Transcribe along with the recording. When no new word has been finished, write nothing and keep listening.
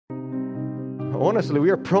honestly, we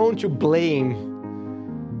are prone to blame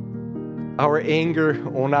our anger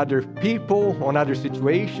on other people, on other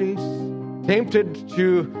situations, tempted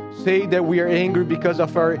to say that we are angry because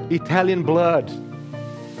of our Italian blood.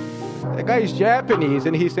 The guy is Japanese,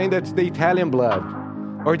 and he's saying that's the Italian blood,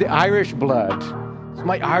 or the Irish blood. It's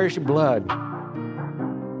my Irish blood.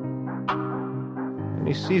 And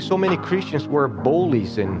you see so many Christians who are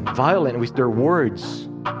bullies and violent with their words,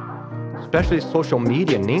 especially social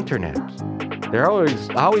media and internet. They're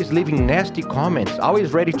always leaving nasty comments,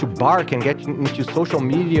 always ready to bark and get into social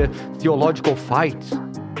media theological fights.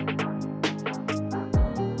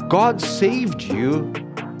 God saved you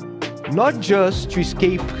not just to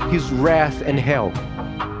escape His wrath and hell.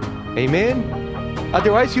 Amen?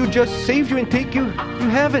 Otherwise, He'll just save you and take you to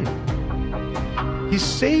heaven. He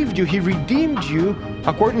saved you, He redeemed you,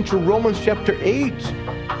 according to Romans chapter 8,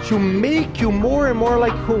 to make you more and more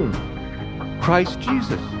like whom? Christ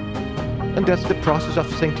Jesus. And that's the process of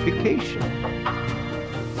sanctification.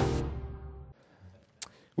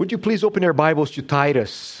 Would you please open your Bibles to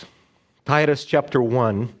Titus? Titus chapter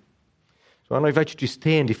 1. So I want to invite you to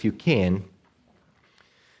stand if you can.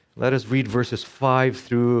 Let us read verses 5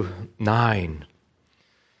 through 9.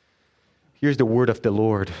 Here's the word of the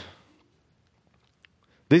Lord.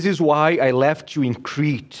 This is why I left you in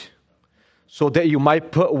Crete, so that you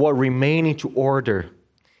might put what remained into order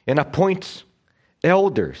and appoint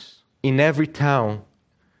elders in every town,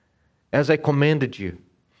 as I commanded you.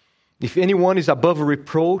 If anyone is above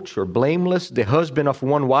reproach or blameless, the husband of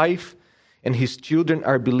one wife, and his children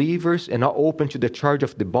are believers and not open to the charge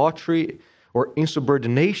of debauchery or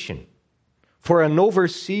insubordination. For an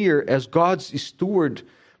overseer, as God's steward,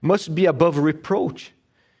 must be above reproach.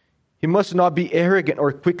 He must not be arrogant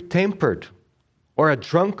or quick-tempered, or a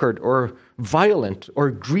drunkard, or violent, or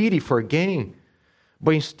greedy for gain,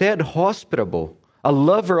 but instead hospitable, a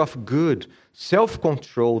lover of good,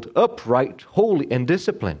 self-controlled, upright, holy, and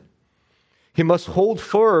disciplined. He must hold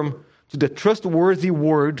firm to the trustworthy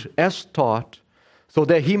word as taught, so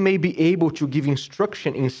that he may be able to give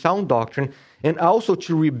instruction in sound doctrine and also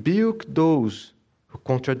to rebuke those who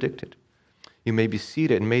contradict it. You may be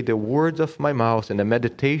seated, and may the words of my mouth and the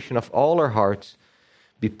meditation of all our hearts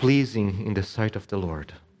be pleasing in the sight of the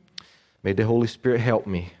Lord. May the Holy Spirit help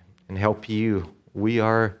me and help you. We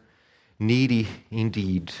are needy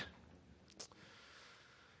indeed.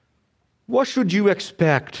 What should you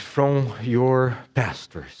expect from your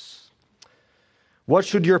pastors? What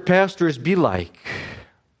should your pastors be like?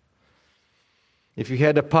 If you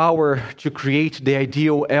had the power to create the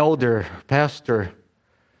ideal elder pastor,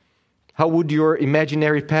 how would your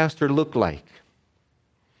imaginary pastor look like?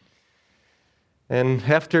 And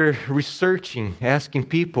after researching, asking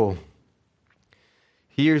people,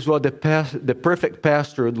 here's what the perfect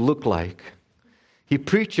pastor would look like. He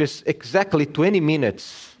preaches exactly 20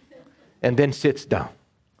 minutes and then sits down.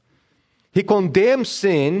 He condemns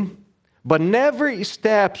sin, but never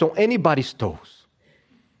steps on anybody's toes.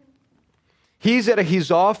 He's at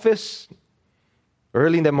his office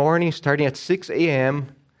early in the morning, starting at 6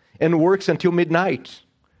 a.m., and works until midnight,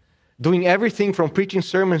 doing everything from preaching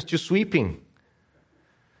sermons to sweeping.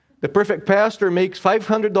 The perfect pastor makes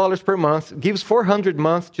 $500 per month, gives $400 a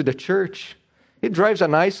month to the church. He drives a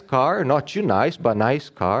nice car, not too nice, but a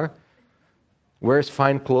nice car, wears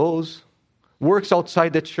fine clothes, works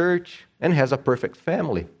outside the church, and has a perfect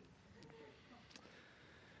family.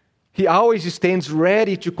 He always stands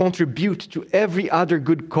ready to contribute to every other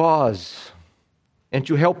good cause and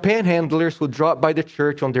to help panhandlers who drop by the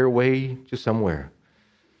church on their way to somewhere.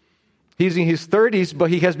 He's in his 30s, but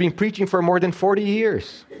he has been preaching for more than 40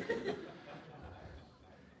 years.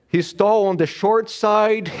 He's tall on the short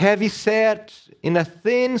side, heavy-set, in a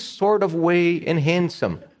thin sort of way, and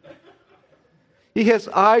handsome. He has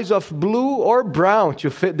eyes of blue or brown to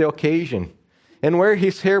fit the occasion, and wear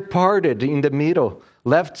his hair parted in the middle,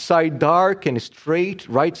 left side dark and straight,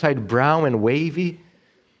 right side brown and wavy.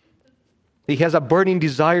 He has a burning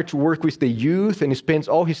desire to work with the youth, and he spends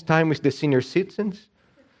all his time with the senior citizens.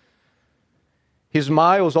 He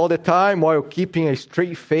smiles all the time while keeping a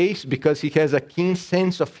straight face because he has a keen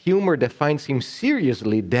sense of humor that finds him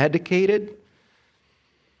seriously dedicated.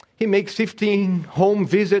 He makes 15 home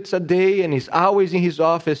visits a day and is always in his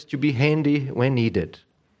office to be handy when needed.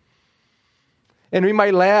 And we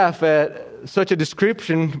might laugh at such a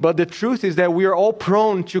description, but the truth is that we are all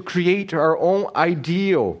prone to create our own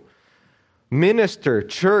ideal. Minister,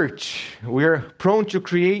 church, we are prone to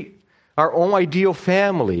create our own ideal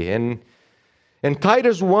family. And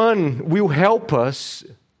Titus 1 will help us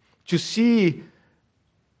to see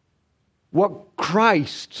what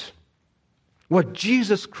Christ what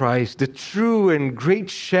Jesus Christ, the true and great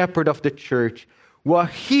shepherd of the church, what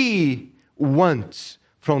he wants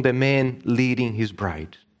from the man leading his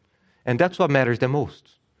bride. And that's what matters the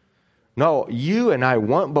most. Not you and I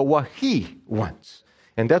want, but what he wants.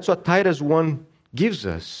 And that's what Titus 1 gives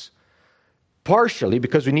us. Partially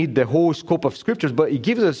because we need the whole scope of scriptures, but it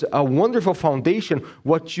gives us a wonderful foundation,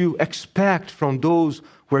 what you expect from those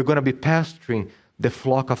who are going to be pastoring the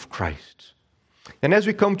flock of Christ. And as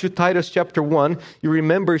we come to Titus chapter 1, you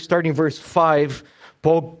remember starting verse 5,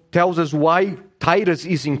 Paul tells us why Titus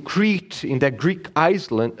is in Crete, in that Greek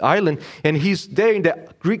island, and he's there in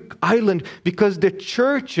that Greek island because the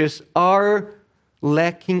churches are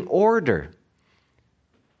lacking order.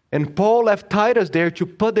 And Paul left Titus there to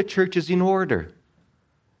put the churches in order.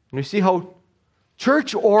 And you see how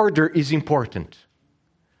church order is important.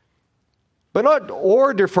 But not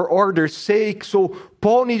order for order's sake. So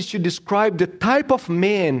Paul needs to describe the type of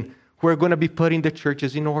men who are going to be putting the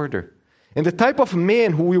churches in order. And the type of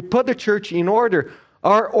men who will put the church in order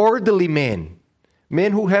are orderly men.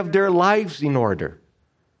 Men who have their lives in order.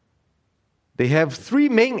 They have three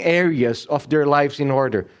main areas of their lives in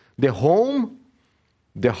order. The home,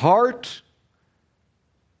 the heart,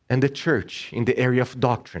 and the church in the area of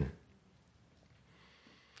doctrine.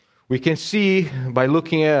 We can see by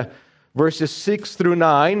looking at verses 6 through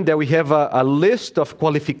 9 that we have a list of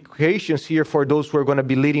qualifications here for those who are going to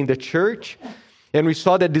be leading the church. And we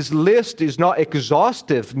saw that this list is not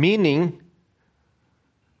exhaustive, meaning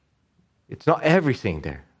it's not everything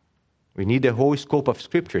there. We need the whole scope of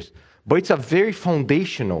scriptures. But it's a very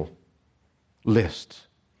foundational list.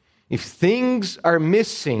 If things are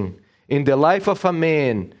missing in the life of a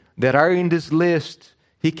man that are in this list,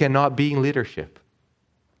 he cannot be in leadership.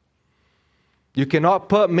 You cannot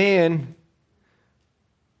put men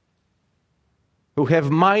who have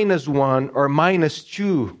 -1 or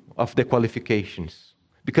 -2 of the qualifications,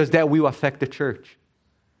 because that will affect the church.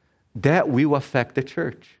 That will affect the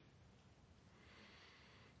church.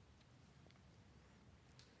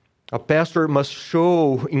 A pastor must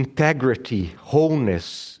show integrity,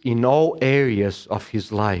 wholeness in all areas of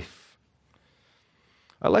his life.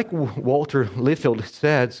 I like Walter Liefeld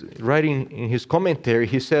says, writing in his commentary,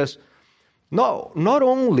 he says, not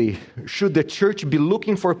only should the church be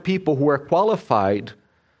looking for people who are qualified,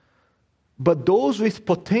 but those with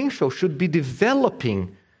potential should be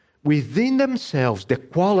developing within themselves the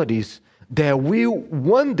qualities that will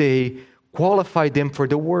one day qualify them for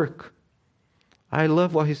the work. I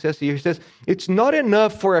love what he says here. He says, it's not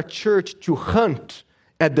enough for a church to hunt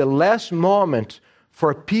at the last moment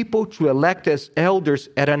for people to elect as elders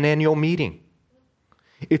at an annual meeting.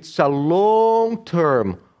 It's a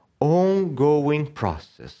long-term, ongoing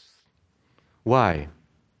process. Why?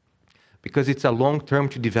 Because it's a long-term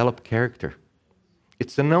to develop character.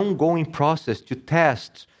 It's an ongoing process to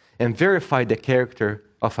test and verify the character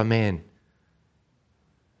of a man.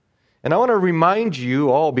 And I want to remind you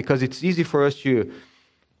all, because it's easy for us to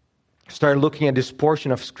start looking at this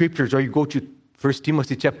portion of scriptures, or you go to 1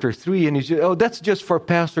 Timothy chapter 3, and you say, oh, that's just for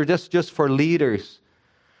pastors, that's just for leaders.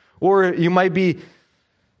 Or you might be,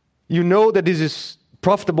 you know that this is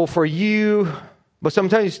profitable for you, but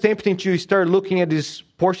sometimes it's tempting to start looking at this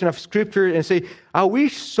portion of scripture and say, I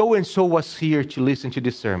wish so-and-so was here to listen to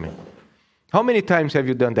this sermon. How many times have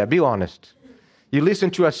you done that? Be honest. You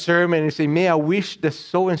listen to a sermon and you say, man, I wish that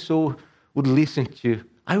so-and-so would listen to.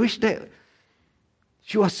 I wish that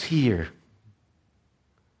she was here.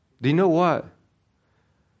 Do you know what?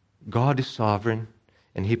 God is sovereign,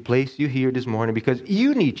 and He placed you here this morning because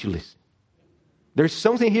you need to listen. There's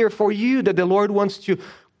something here for you that the Lord wants to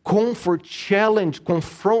comfort, challenge,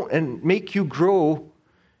 confront, and make you grow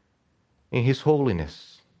in His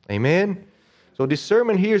holiness. Amen? So this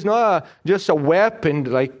sermon here is not just a weapon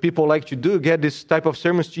like people like to do, get this type of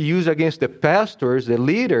sermons to use against the pastors, the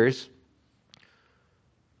leaders.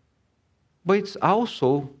 But it's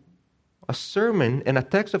also a sermon and a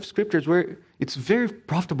text of scriptures where it's very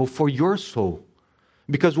profitable for your soul.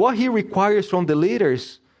 Because what He requires from the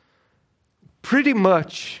leaders, pretty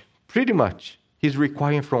much, He's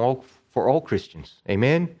requiring for all Christians.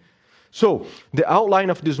 Amen? So, the outline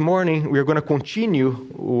of this morning, we are going to continue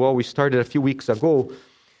what we started a few weeks ago,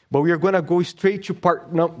 but we are going to go straight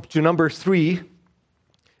to number 3,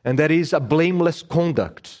 and that is a blameless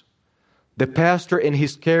conduct. The pastor and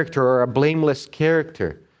his character are a blameless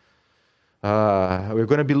character. We're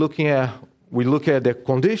going to be we look at the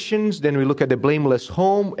conditions, then we look at the blameless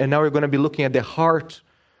home, and now we're going to be looking at the heart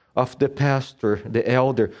of the pastor, the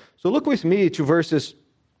elder. So look with me to verses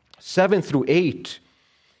 7 through 8.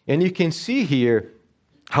 And you can see here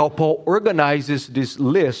how Paul organizes this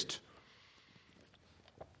list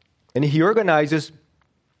And he organizes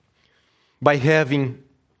by having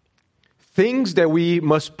things that we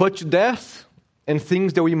must put to death and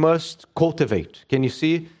things that we must cultivate. Can you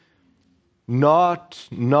see? Not,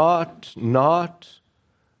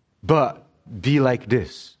 but be like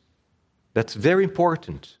this. That's very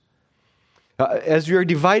important. As you are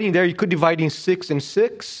dividing there, you could divide in 6 and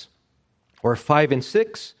 6, or 5 and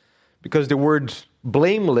 6, because the word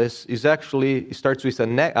blameless is actually, it starts with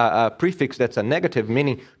a prefix that's a negative,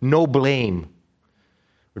 meaning no blame,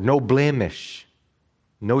 or no blemish,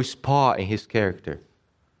 no spot in his character.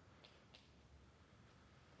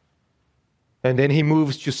 And then he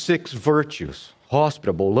moves to 6 virtues: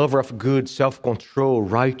 hospitable, lover of good, self-control,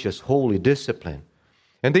 righteous, holy, discipline.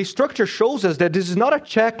 And the structure shows us that this is not a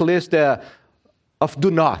checklist of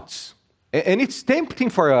do nots. And it's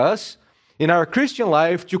tempting for us in our Christian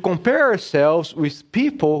life to compare ourselves with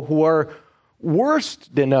people who are worse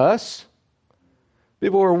than us.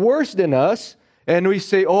 People who are worse than us. And we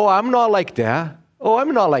say, oh, I'm not like that. Oh,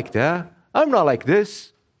 I'm not like that. I'm not like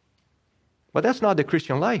this. But that's not the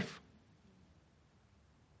Christian life.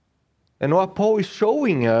 And what Paul is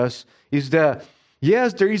showing us is that,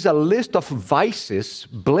 yes, there is a list of vices,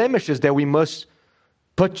 blemishes that we must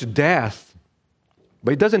put to death,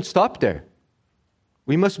 but it doesn't stop there.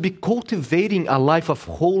 We must be cultivating a life of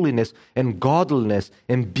holiness and godliness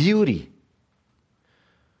and beauty.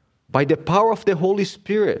 By the power of the Holy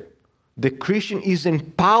Spirit, the Christian is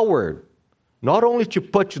empowered not only to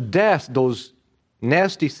put to death those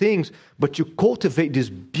nasty things, but to cultivate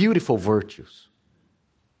these beautiful virtues.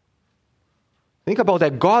 Think about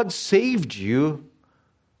that. God saved you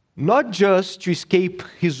not just to escape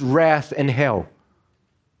his wrath and hell.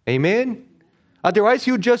 Amen? Otherwise,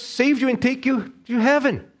 he would just save you and take you to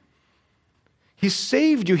heaven. He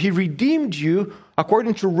saved you. He redeemed you,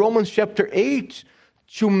 according to Romans chapter 8,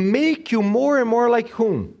 to make you more and more like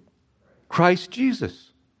whom? Christ Jesus.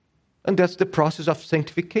 And that's the process of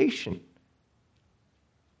sanctification.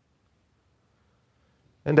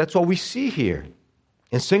 And that's what we see here.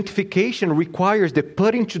 And sanctification requires the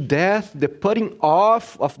putting to death, the putting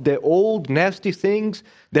off of the old nasty things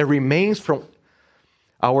that remains from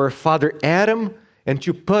our father Adam, and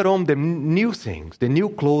to put on the new things, the new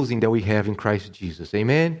clothing that we have in Christ Jesus.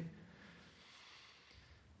 Amen?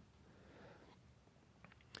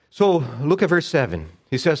 So, look at verse 7.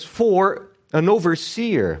 He says, for an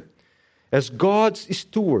overseer, as God's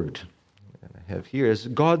steward, and I have here, as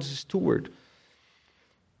God's steward,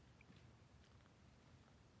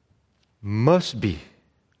 must be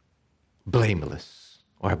blameless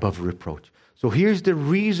or above reproach. So here's the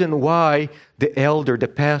reason why the elder, the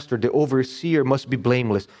pastor, the overseer must be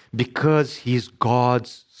blameless. Because he's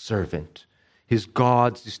God's servant. He's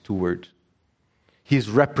God's steward. He's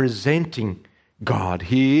representing God.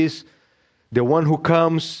 He is the one who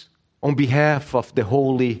comes on behalf of the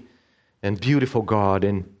holy and beautiful God.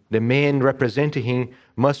 And the man representing him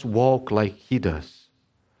must walk like he does.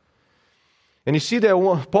 And you see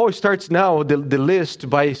that Paul starts now the list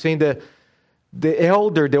by saying that the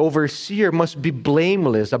elder, the overseer, must be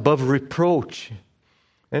blameless, above reproach.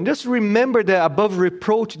 And just remember that above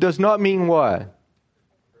reproach does not mean what?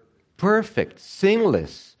 Perfect,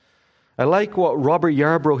 sinless. I like what Robert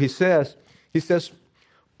Yarbrough, he says. He says,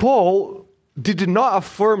 Paul did not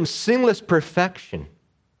affirm sinless perfection.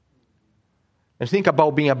 And think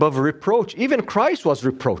about being above reproach. Even Christ was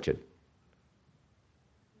reproached.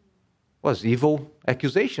 Was evil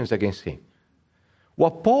accusations against him.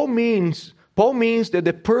 What Paul means that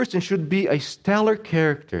the person should be a stellar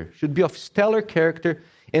character, should be of stellar character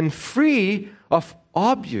and free of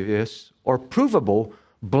obvious or provable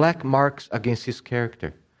black marks against his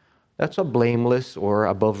character. That's what blameless or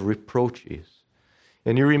above reproach is.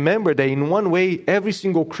 And you remember that in one way, every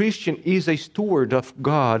single Christian is a steward of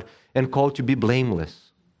God and called to be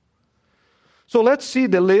blameless. So let's see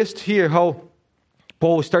the list here, how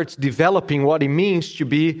Paul starts developing what it means to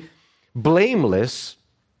be blameless.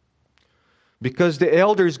 Because the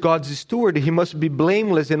elder is God's steward, he must be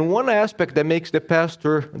blameless. And one aspect that makes the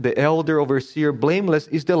pastor, the elder, overseer, blameless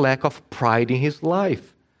is the lack of pride in his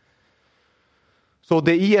life. So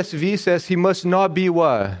the ESV says he must not be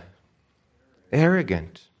what?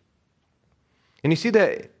 Arrogant. And you see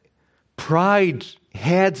that pride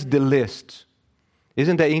heads the list.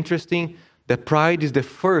 Isn't that interesting? That pride is the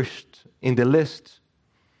first in the list.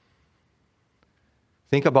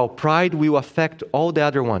 Think about pride will affect all the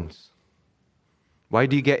other ones. Why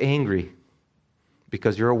do you get angry?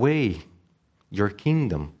 Because your way, your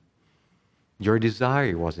kingdom, your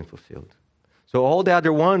desire wasn't fulfilled. So all the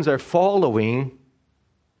other ones are following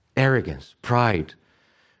arrogance, pride.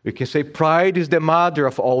 We can say pride is the mother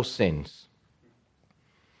of all sins.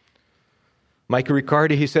 Mike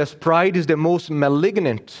Riccardi, he says, pride is the most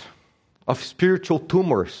malignant of spiritual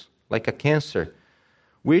tumors, like a cancer,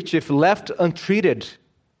 which, if left untreated,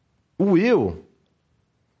 will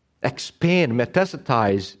expand,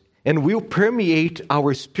 metastasize, and will permeate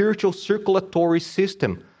our spiritual circulatory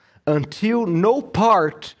system until no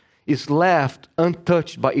part is left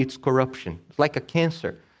untouched by its corruption. It's like a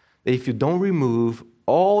cancer. If you don't remove,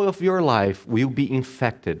 all of your life will be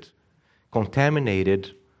infected,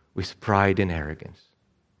 contaminated with pride and arrogance.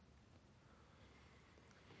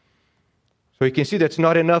 So you can see that's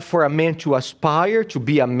not enough for a man to aspire, to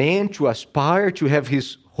be a man, to aspire, to have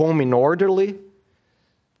his home in orderly.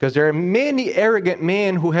 Because there are many arrogant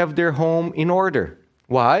men who have their home in order.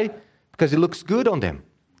 Why? Because it looks good on them.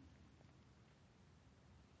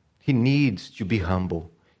 He needs to be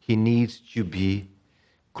humble. He needs to be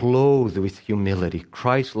clothed with humility,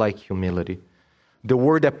 Christ-like humility. The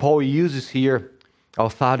word that Paul uses here,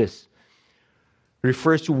 autharis,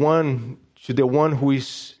 refers to the one who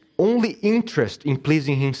is only interested in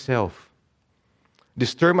pleasing himself.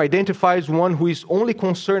 This term identifies one who is only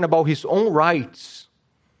concerned about his own rights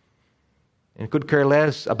and could care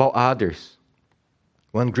less about others.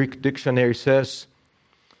 One Greek dictionary says,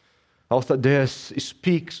 authares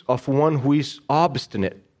speaks of one who is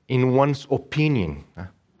obstinate in one's opinion,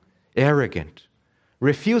 arrogant,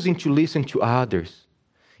 refusing to listen to others.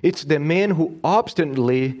 It's the man who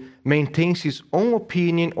obstinately maintains his own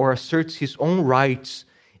opinion or asserts his own rights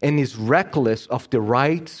and is reckless of the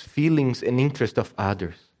rights, feelings, and interests of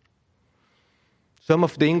others. Some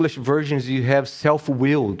of the English versions you have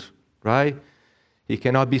self-willed, right? He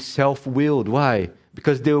cannot be self-willed. Why?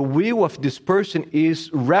 Because the will of this person is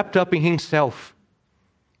wrapped up in himself.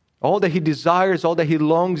 All that he desires, all that he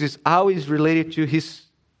longs is always related to his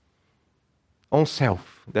own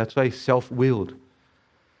self. That's why he's self-willed.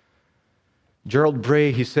 Gerald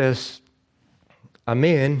Bray, he says, a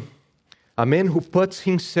man who puts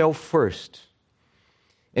himself first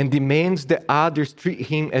and demands that others treat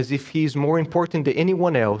him as if he is more important than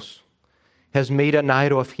anyone else has made an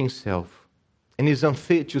idol of himself and is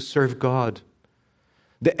unfit to serve God.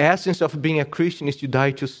 The essence of being a Christian is to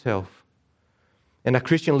die to self. And a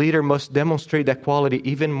Christian leader must demonstrate that quality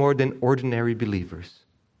even more than ordinary believers.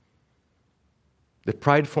 The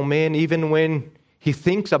prideful man, even when he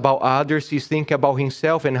thinks about others, he's thinking about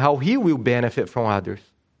himself and how he will benefit from others.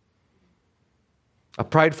 A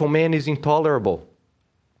prideful man is intolerable.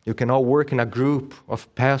 You cannot work in a group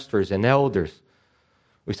of pastors and elders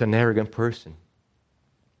with an arrogant person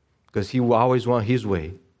because he will always want his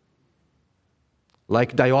way.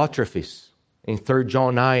 Like Diotrephes in 3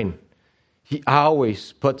 John 9, he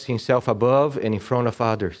always puts himself above and in front of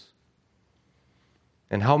others.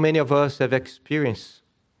 And how many of us have experienced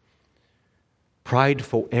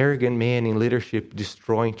prideful, arrogant men in leadership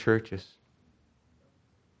destroying churches?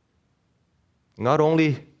 Not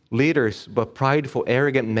only leaders, but prideful,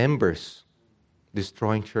 arrogant members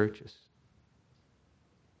destroying churches.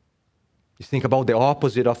 You think about the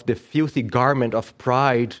opposite of the filthy garment of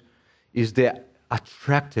pride is the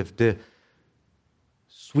attractive, the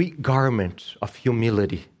sweet garment of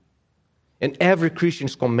humility. And every Christian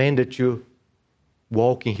is commanded to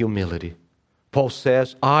walk in humility. Paul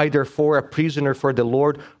says, I, therefore, a prisoner for the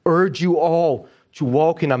Lord, urge you all to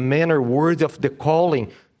walk in a manner worthy of the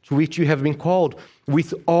calling to which you have been called,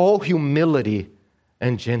 with all humility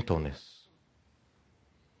and gentleness.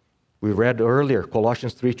 We read earlier,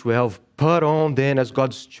 Colossians 3:12, put on then as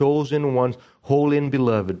God's chosen ones, holy and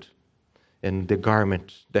beloved. And the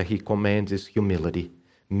garment that he commands is humility,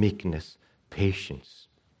 meekness, patience.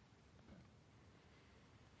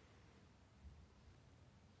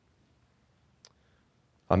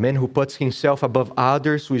 A man who puts himself above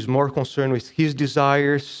others, who is more concerned with his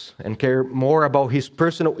desires and care more about his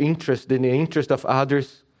personal interest than the interest of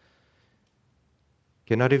others,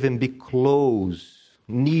 cannot even be close,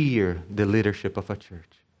 near the leadership of a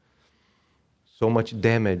church. So much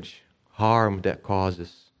damage, harm that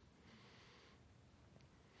causes.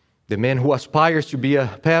 The man who aspires to be a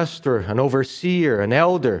pastor, an overseer, an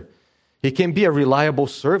elder, he can be a reliable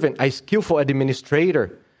servant, a skillful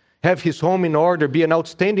administrator, have his home in order, be an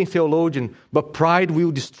outstanding theologian, but pride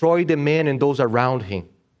will destroy the man and those around him.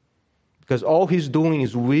 Because all he's doing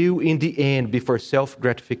will, in the end, be for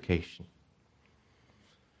self-gratification.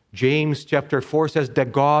 James chapter 4 says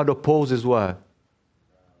that God opposes what?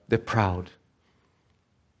 The proud.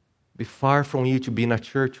 Be far from you to be in a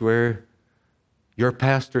church where your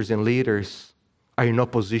pastors and leaders are in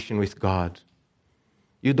opposition with God.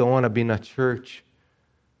 You don't want to be in a church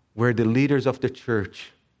where the leaders of the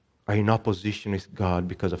church are in opposition with God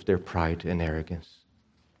because of their pride and arrogance.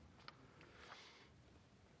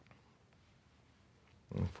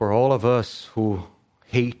 For all of us who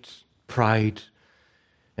hate pride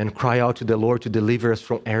and cry out to the Lord to deliver us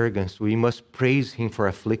from arrogance, we must praise Him for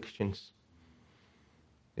afflictions.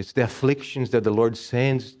 It's the afflictions that the Lord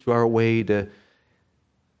sends to our way that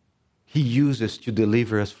He uses to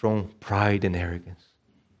deliver us from pride and arrogance.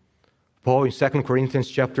 Paul in 2 Corinthians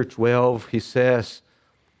chapter 12, he says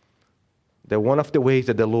that one of the ways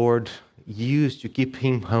that the Lord used to keep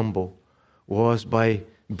him humble was by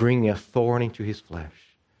bringing a thorn into his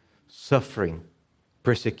flesh, suffering,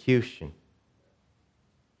 persecution.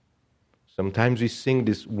 Sometimes we sing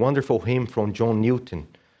this wonderful hymn from John Newton.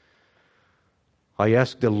 I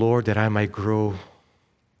ask the Lord that I might grow.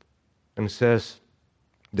 And says,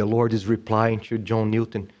 the Lord is replying to John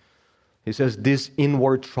Newton. He says, these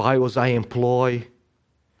inward trials I employ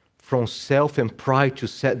from self and pride to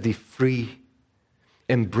set thee free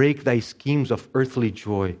and break thy schemes of earthly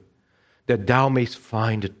joy, that thou mayst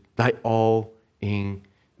find thy all in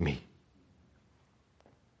me.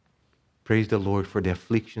 Praise the Lord for the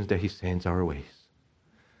afflictions that He sends our ways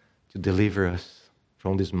to deliver us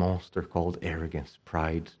from this monster called arrogance,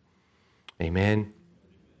 pride. Amen.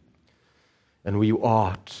 And we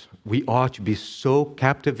ought to be so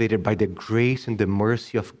captivated by the grace and the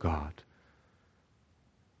mercy of God.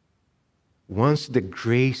 Once the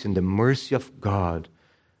grace and the mercy of God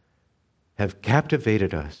have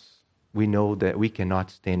captivated us, we know that we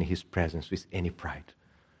cannot stand in His presence with any pride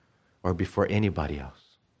or before anybody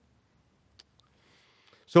else.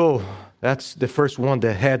 So that's the first one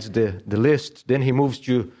that heads the list. Then he moves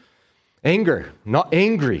to anger, not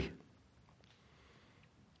angry.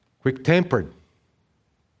 Quick-tempered.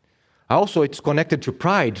 Also, it's connected to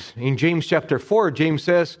pride. In James chapter 4, James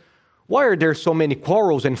says, why are there so many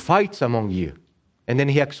quarrels and fights among you? And then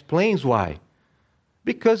he explains why.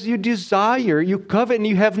 Because you desire, you covet, and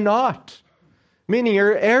you have not. Meaning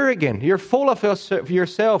you're arrogant, you're full of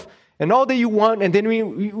yourself, and all that you want, and then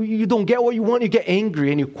you don't get what you want, you get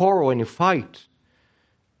angry, and you quarrel, and you fight.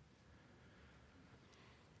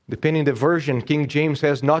 Depending on the version, King James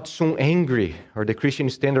has not soon angry, or the Christian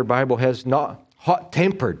Standard Bible has not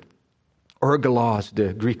hot-tempered. Ergalos,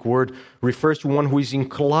 the Greek word, refers to one who is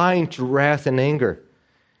inclined to wrath and anger.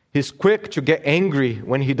 He's quick to get angry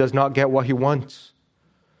when he does not get what he wants.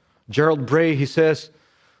 Gerald Bray, he says,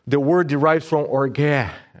 the word derives from orge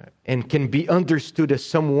and can be understood as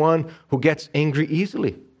someone who gets angry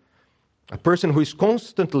easily. A person who is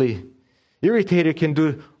constantly irritated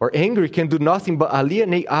angry can do nothing but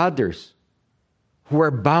alienate others who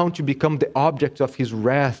are bound to become the objects of his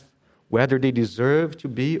wrath, whether they deserve to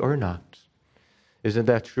be or not. Isn't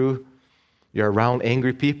that true? You're around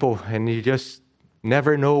angry people and you just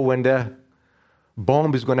never know when the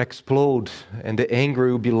bomb is going to explode and the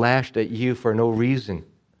anger will be lashed at you for no reason.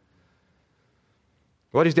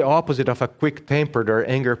 What is the opposite of a quick-tempered or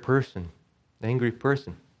angry person?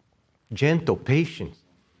 Gentle, patient,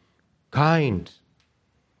 kind.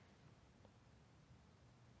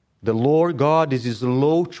 The Lord God is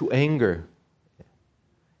slow to anger.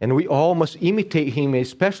 And we all must imitate Him,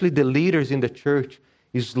 especially the leaders in the church,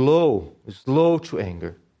 is slow to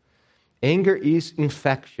anger. Anger is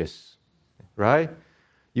infectious, right?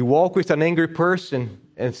 You walk with an angry person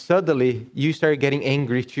and suddenly you start getting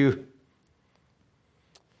angry too.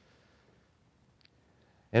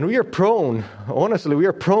 And we are prone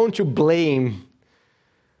to blame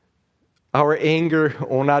our anger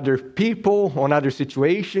on other people, on other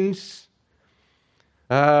situations.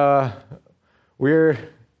 We're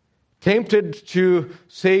tempted to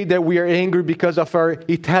say that we are angry because of our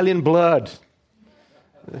Italian blood.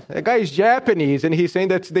 That guy is Japanese, and he's saying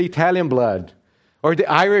that's the Italian blood. Or the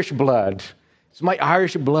Irish blood. It's my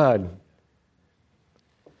Irish blood.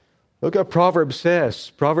 Look what Proverbs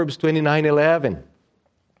says. Proverbs 29:11.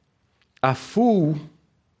 A fool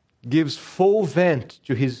gives full vent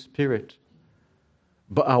to his spirit,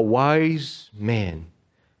 but a wise man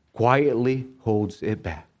quietly holds it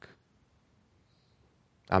back.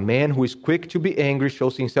 A man who is quick to be angry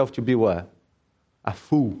shows himself to be what? A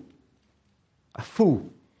fool. A fool.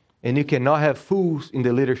 And you cannot have fools in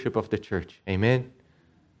the leadership of the church. Amen?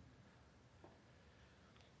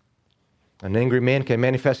 An angry man can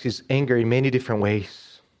manifest his anger in many different ways.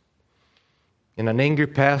 And an angry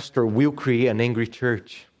pastor will create an angry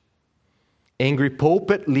church. Angry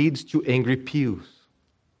pulpit leads to angry pews.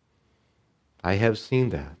 I have seen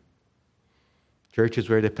that. Churches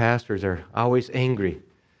where the pastors are always angry.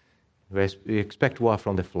 We expect what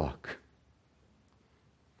from the flock?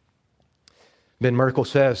 Ben Merkel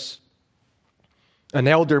says, an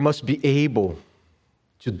elder must be able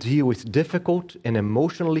to deal with difficult and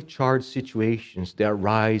emotionally charged situations that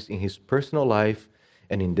arise in his personal life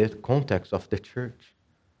and in the context of the church.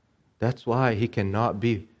 That's why he cannot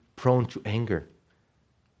be prone to anger,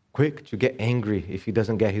 quick to get angry if he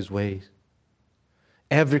doesn't get his ways.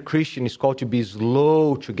 Every Christian is called to be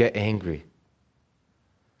slow to get angry.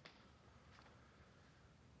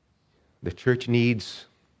 The church needs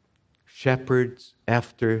shepherds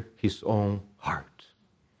after his own heart.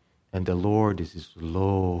 And the Lord is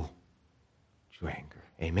slow to anger.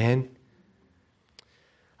 Amen?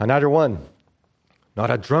 Another one, not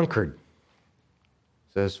a drunkard.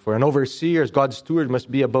 It says, for an overseer as God's steward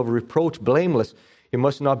must be above reproach, blameless. He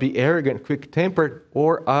must not be arrogant, quick-tempered,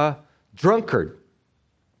 or a drunkard.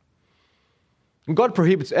 And God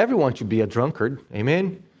prohibits everyone to be a drunkard.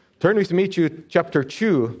 Amen? Turn with me to chapter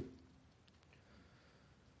 2.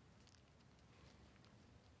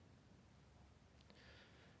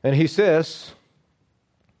 And he says,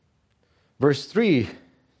 verse 3,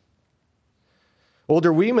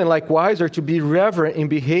 older women likewise are to be reverent in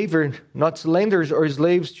behavior, not slanderers or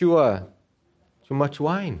slaves to too much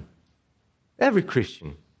wine. Every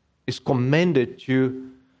Christian is commanded to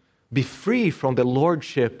be free from the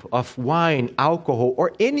lordship of wine, alcohol,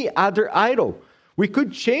 or any other idol. We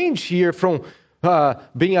could change here from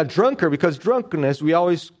being a drunkard, because drunkenness, we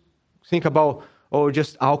always think about,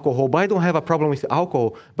 just alcohol. But I don't have a problem with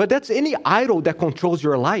alcohol. But that's any idol that controls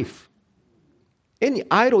your life. Any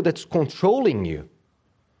idol that's controlling you.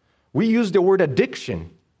 We use the word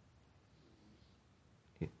addiction.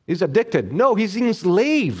 He's addicted. No, he's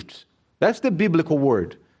enslaved. That's the biblical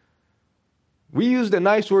word. We use the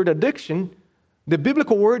nice word addiction. The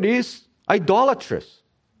biblical word is idolatrous.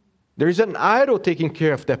 There is an idol taking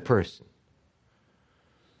care of that person.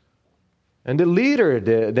 And the leader,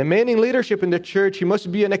 the man in leadership in the church, he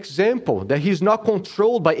must be an example that he's not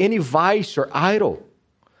controlled by any vice or idol.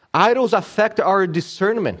 Idols affect our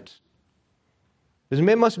discernment. This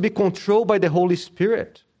man must be controlled by the Holy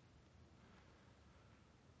Spirit.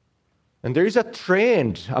 And there is a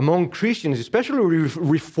trend among Christians, especially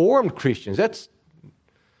Reformed Christians. That's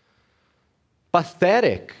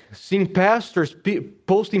pathetic. Seeing pastors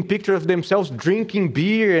posting pictures of themselves drinking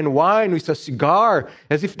beer and wine with a cigar,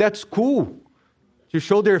 as if that's cool, to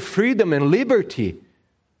show their freedom and liberty.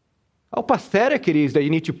 How pathetic it is that you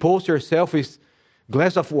need to post yourself with a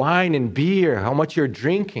glass of wine and beer, how much you're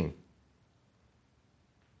drinking.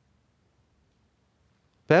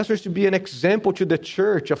 Pastors to be an example to the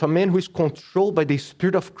church of a man who is controlled by the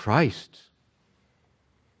Spirit of Christ.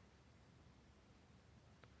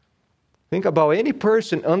 Think about any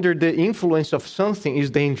person under the influence of something is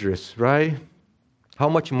dangerous, right? How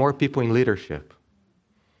much more people in leadership?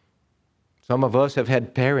 Some of us have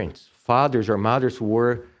had parents, fathers or mothers who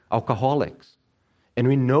were alcoholics. And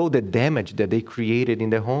we know the damage that they created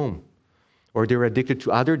in the home. Or they were addicted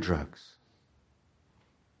to other drugs.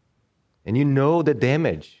 And you know the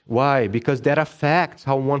damage. Why? Because that affects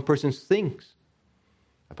how one person thinks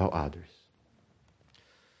about others.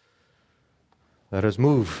 Let us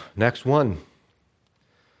move. Next one.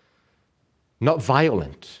 Not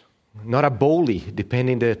violent. Not a bully,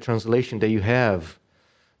 depending the translation that you have.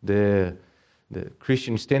 The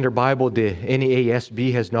Christian Standard Bible, the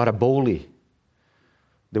NASB, has not a bully.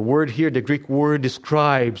 The word here, the Greek word,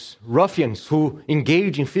 describes ruffians who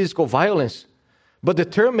engage in physical violence. But the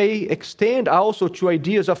term may extend also to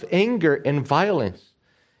ideas of anger and violence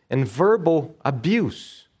and verbal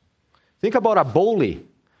abuse. Think about a bully.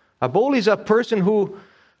 A bully is a person who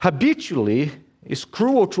habitually is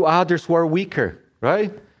cruel to others who are weaker,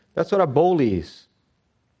 right? That's what a bully is.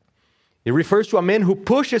 It refers to a man who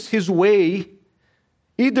pushes his way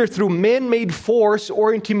either through man-made force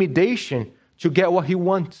or intimidation to get what he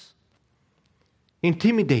wants.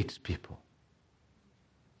 Intimidates people.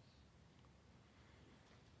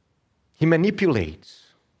 He manipulates.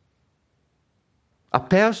 A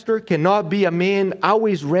pastor cannot be a man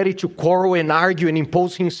always ready to quarrel and argue and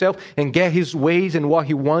impose himself and get his ways and what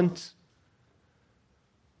he wants.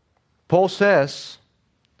 Paul says,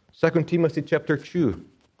 2 Timothy chapter 2,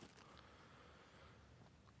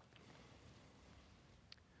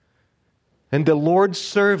 and the Lord's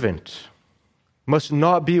servant must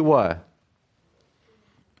not be what?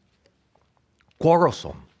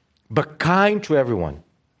 Quarrelsome, but kind to everyone,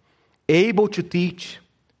 able to teach,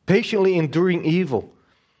 patiently enduring evil,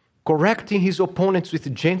 correcting his opponents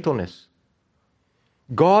with gentleness.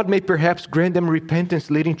 God may perhaps grant them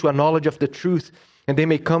repentance leading to a knowledge of the truth, and they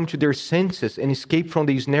may come to their senses and escape from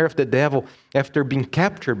the snare of the devil after being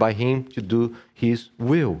captured by him to do his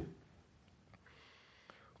will.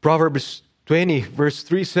 Proverbs 20, verse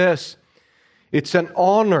 3 says, it's an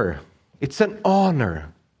honor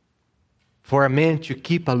for a man to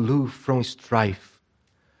keep aloof from strife.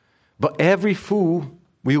 But every fool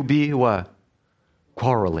will be what?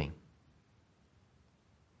 Quarreling.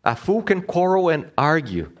 A fool can quarrel and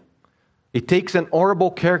argue. It takes an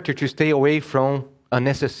honorable character to stay away from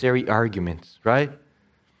unnecessary arguments, right?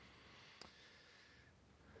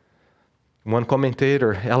 One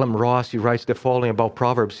commentator, Alan Ross, he writes the following about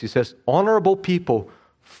Proverbs. He says, honorable people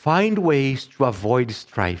find ways to avoid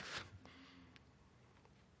strife.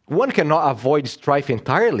 One cannot avoid strife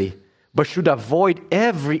entirely, but should avoid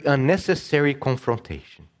every unnecessary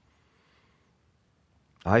confrontation.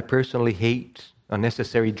 I personally hate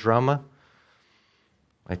unnecessary drama.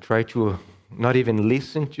 I try to not even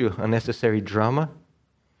listen to unnecessary drama.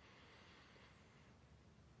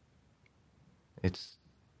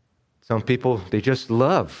 Some people, they just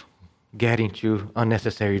love getting to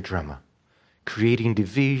unnecessary drama, creating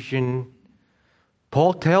division.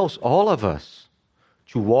 Paul tells all of us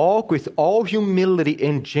to walk with all humility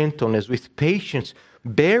and gentleness, with patience,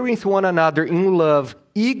 bearing with one another in love,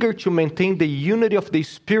 eager to maintain the unity of the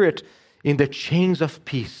Spirit in the chains of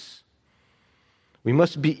peace. We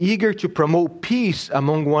must be eager to promote peace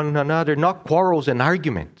among one another, not quarrels and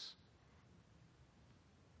arguments.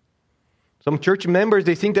 Some church members,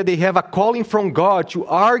 they think that they have a calling from God to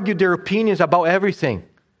argue their opinions about everything.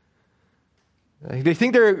 They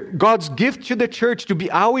think they're God's gift to the church to be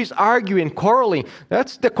always arguing, quarreling.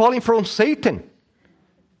 That's the calling from Satan.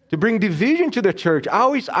 To bring division to the church,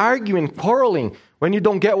 always arguing, quarreling when you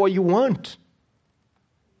don't get what you want.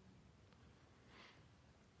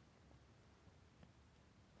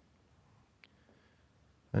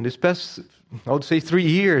 And this past, I would say 3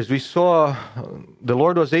 years, we saw the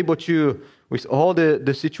Lord was able to, with all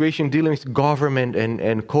the situation dealing with government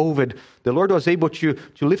and COVID, the Lord was able to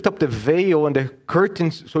lift up the veil and the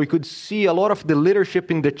curtains so we could see a lot of the leadership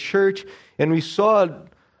in the church. And we saw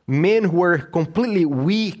men who were completely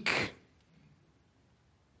weak,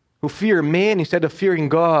 who fear man instead of fearing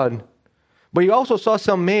God. But you also saw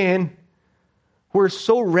some men who were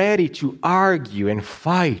so ready to argue and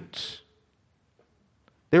fight.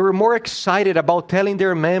 They were more excited about telling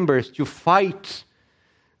their members to fight,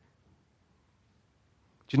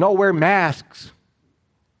 to not wear masks.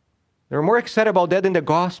 They were more excited about that than the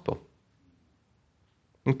gospel.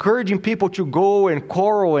 Encouraging people to go and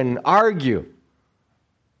quarrel and argue.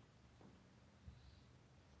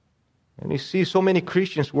 And you see so many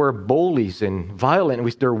Christians who are bullies and violent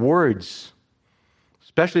with their words,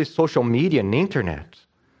 especially social media and internet.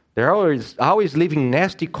 They're always leaving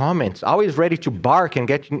nasty comments, always ready to bark and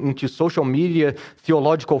get into social media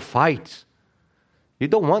theological fights. You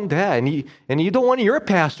don't want that, and you don't want your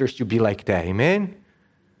pastors to be like that, amen?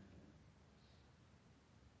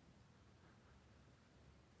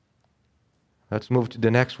 Let's move to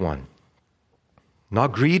the next one.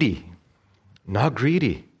 Not greedy. Not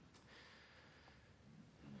greedy.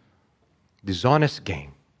 Dishonest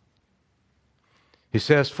gain. He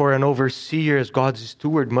says, for an overseer as God's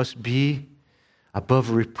steward must be above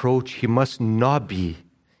reproach. He must not be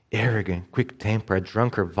arrogant, quick-tempered,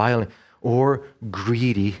 drunkard, violent, or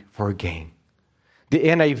greedy for gain. The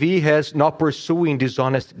NIV has not pursuing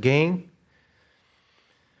dishonest gain.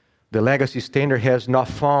 The Legacy Standard has not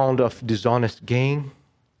found of dishonest gain.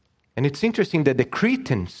 And it's interesting that the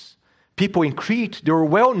Cretans, people in Crete, they were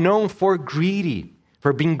well known for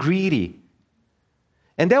being greedy.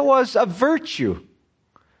 And that was a virtue.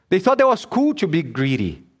 They thought that was cool to be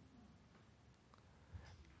greedy.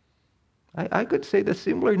 I could say that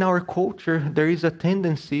similar in our culture, there is a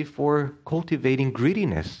tendency for cultivating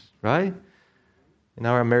greediness, right? In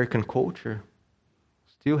our American culture.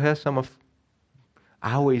 Still has some of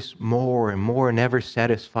always more and more, never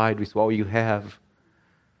satisfied with what you have.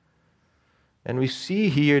 And we see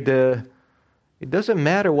here it doesn't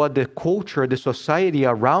matter what the culture, the society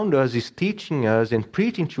around us is teaching us and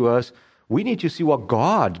preaching to us. We need to see what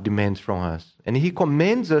God demands from us. And He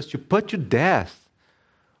commands us to put to death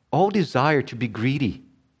all desire to be greedy.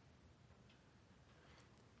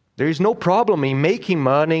 There is no problem in making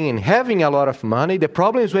money and having a lot of money. The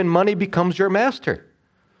problem is when money becomes your master.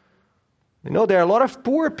 You know, there are a lot of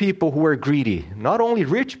poor people who are greedy, not only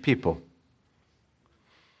rich people.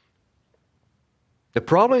 The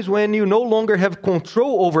problem is when you no longer have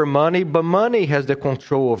control over money, but money has the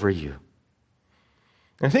control over you.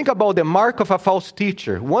 And think about the mark of a false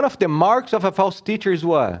teacher. One of the marks of a false teacher is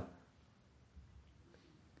what?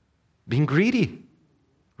 Being greedy,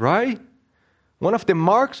 right? One of the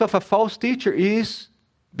marks of a false teacher is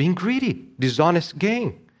being greedy, dishonest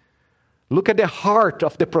gain. Look at the heart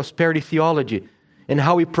of the prosperity theology and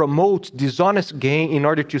how it promotes dishonest gain in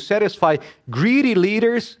order to satisfy greedy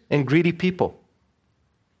leaders and greedy people.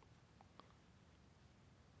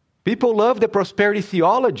 People love the prosperity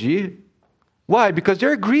theology. Why? Because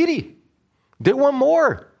they're greedy. They want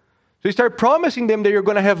more. So you start promising them that you're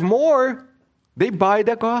going to have more, they buy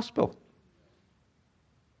the gospel.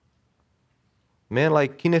 Men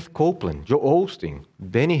like Kenneth Copeland, Joe Osteen,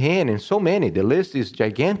 Benny Hinn, and so many. The list is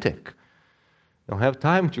gigantic. Don't have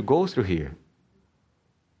time to go through here.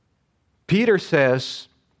 Peter says,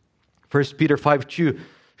 1 Peter 5:2,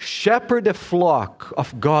 shepherd the flock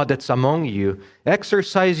of God that's among you,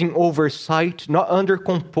 exercising oversight, not under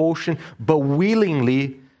compulsion, but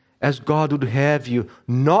willingly, as God would have you,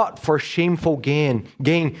 not for shameful gain,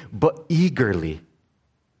 but eagerly.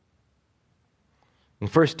 In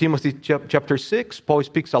 1 Timothy chapter 6, Paul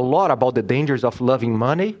speaks a lot about the dangers of loving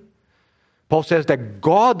money. Paul says that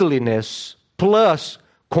godliness plus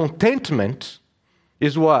contentment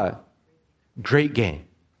is what? Great gain.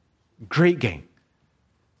 Great gain.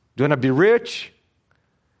 Do you want to be rich?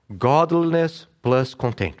 Godliness plus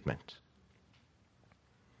contentment.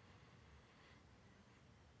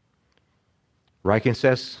 Ryken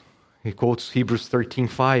says, he quotes Hebrews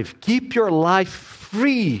 13:5, keep your life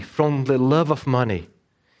free from the love of money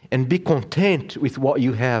and be content with what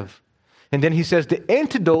you have. And then he says the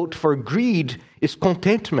antidote for greed is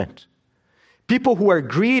contentment. People who are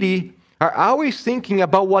greedy are always thinking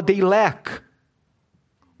about what they lack,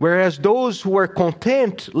 whereas those who are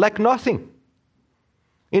content lack nothing.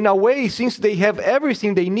 In a way, since they have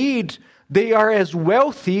everything they need, they are as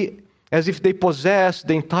wealthy as if they possess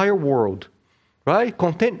the entire world. Right?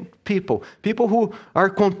 Content people. People who are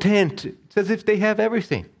content. It's as if they have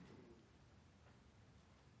everything.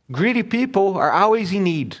 Greedy people are always in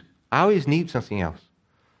need. Always need something else.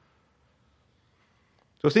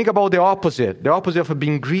 So think about the opposite. The opposite of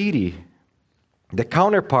being greedy. The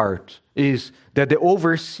counterpart is that the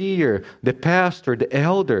overseer, the pastor, the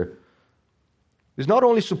elder is not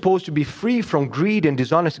only supposed to be free from greed and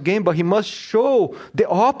dishonest gain, but he must show the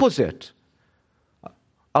opposite.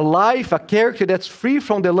 A life, a character that's free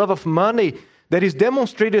from the love of money, that is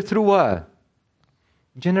demonstrated through what?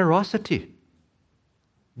 Generosity.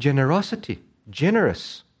 Generosity.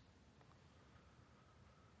 Generous.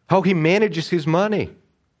 How he manages his money.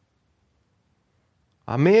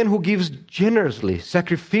 A man who gives generously,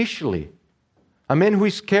 sacrificially. A man who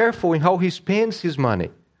is careful in how he spends his money.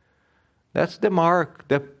 That's the mark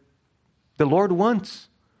that the Lord wants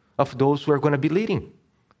of those who are going to be leading.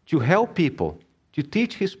 To help people. To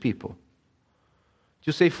teach his people.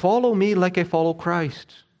 To say, follow me like I follow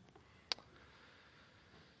Christ.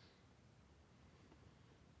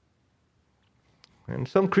 And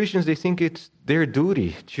some Christians, they think it's their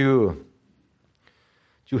duty to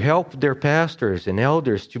help their pastors and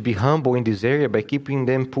elders to be humble in this area by keeping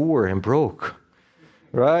them poor and broke.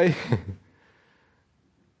 Right?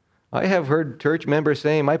 I have heard church members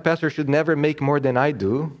saying, my pastor should never make more than I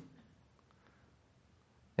do.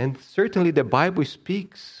 And certainly the Bible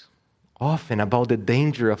speaks often about the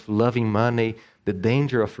danger of loving money, the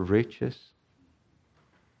danger of riches.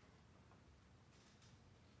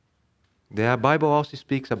 The Bible also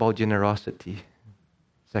speaks about generosity,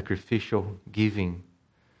 sacrificial giving.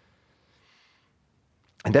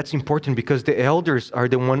 And that's important because the elders are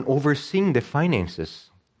the one overseeing the finances.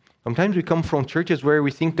 Sometimes we come from churches where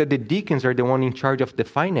we think that the deacons are the one in charge of the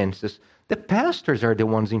finances. The pastors are the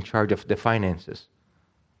ones in charge of the finances.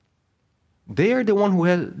 They are the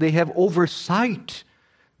one they have oversight.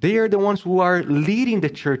 They are the ones who are leading the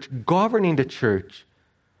church, governing the church,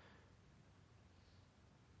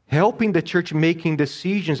 helping the church making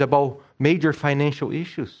decisions about major financial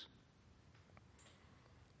issues.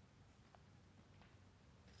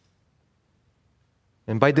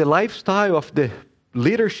 And by the lifestyle of the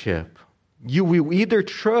leadership, you will either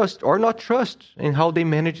trust or not trust in how they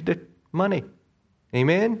manage the money.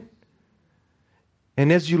 Amen?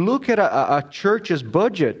 And as you look at a church's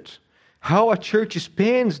budget, how a church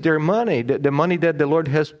spends their money, the money that the Lord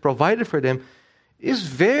has provided for them, is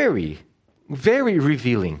very, very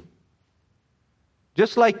revealing.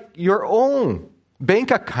 Just like your own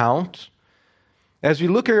bank account, as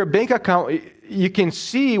you look at your bank account, you can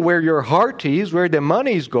see where your heart is, where the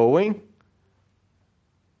money is going.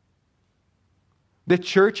 The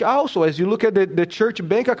church also, as you look at the church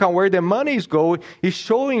bank account, where the money is going, is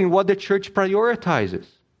showing what the church prioritizes.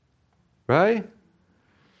 Right?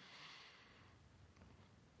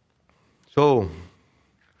 So,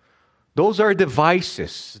 those are the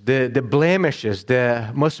vices, the blemishes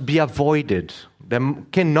that must be avoided, that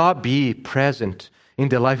cannot be present in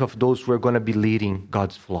the life of those who are going to be leading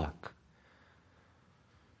God's flock.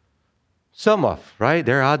 Some of, right?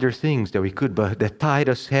 There are other things that we could, but that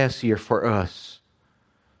Titus has here for us.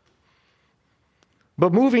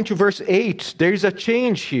 But moving to verse 8, there is a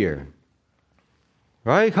change here.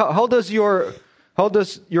 Right? How does your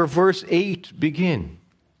verse 8 begin?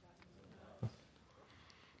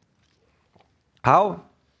 How?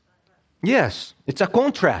 Yes, it's a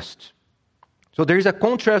contrast. So there is a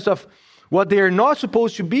contrast of what they are not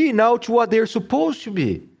supposed to be now to what they are supposed to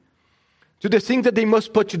be. To the things that they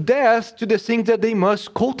must put to death, to the things that they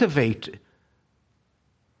must cultivate.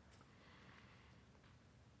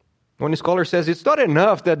 One scholar says it's not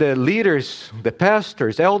enough that the leaders, the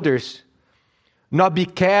pastors, elders, not be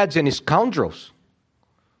cads and scoundrels.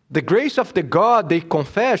 The grace of the God they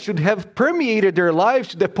confess should have permeated their lives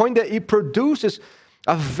to the point that it produces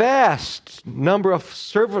a vast number of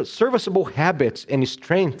serviceable habits and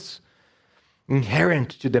strengths inherent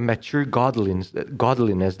to the mature godliness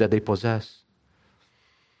that they possess.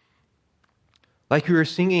 Like we were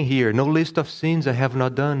singing here, no list of sins I have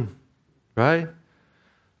not done, right?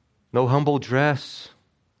 No humble dress.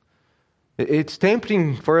 It's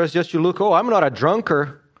tempting for us just to look, I'm not a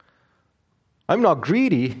drunkard. I'm not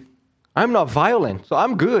greedy. I'm not violent, so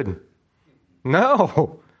I'm good.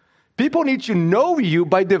 No. People need to know you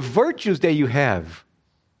by the virtues that you have.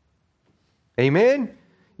 Amen?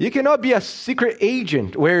 You cannot be a secret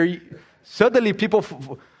agent where suddenly people,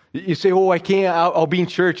 you say, I can't, I'll be in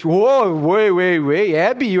church. Whoa, wait.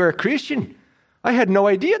 Abby, you're a Christian? I had no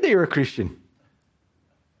idea that you're a Christian.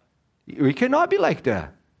 We cannot be like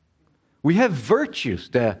that. We have virtues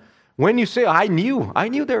that when you say, I knew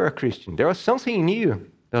they were a Christian. There was something in you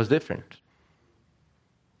that was different.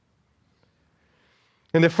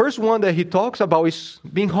 And the first one that he talks about is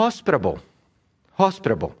being hospitable.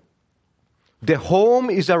 Hospitable. The home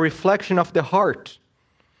is a reflection of the heart.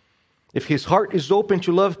 If his heart is open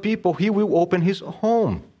to love people, he will open his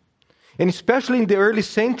home. And especially in the early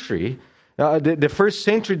century, the first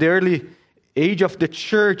century, the early age of the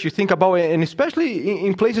church, you think about it, and especially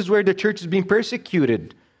in places where the church is being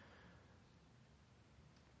persecuted,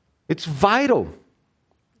 it's vital.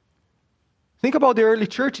 Think about the early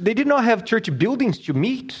church. They did not have church buildings to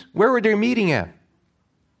meet. Where were they meeting at?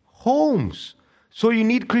 Homes. So you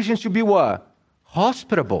need Christians to be what?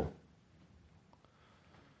 Hospitable.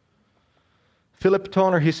 Philip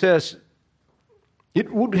Toner, he says,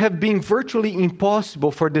 it would have been virtually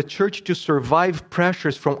impossible for the church to survive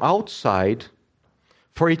pressures from outside,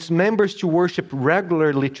 for its members to worship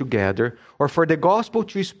regularly together, or for the gospel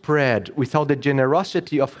to spread without the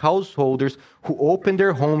generosity of householders who open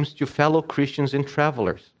their homes to fellow Christians and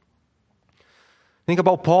travelers. Think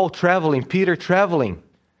about Paul traveling, Peter traveling.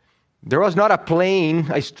 There was not a plane,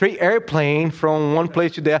 a straight airplane from one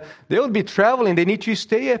place to the other. They would be traveling. They need to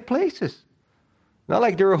stay at places. Not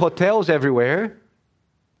like there were hotels everywhere.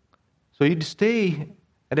 So you'd stay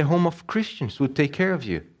at a home of Christians who would take care of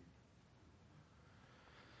you.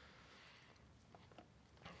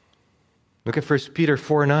 Look at 1 Peter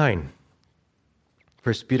 4:9.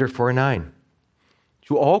 1 Peter 4:9.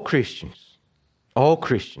 To all Christians,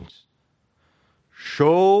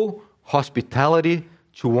 show hospitality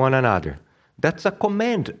to one another. That's a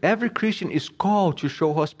command. Every Christian is called to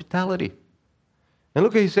show hospitality. And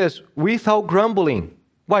look, he says, without grumbling.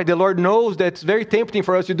 Why? The Lord knows that it's very tempting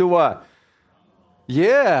for us to do what?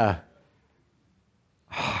 Yeah.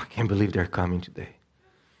 I can't believe they're coming today.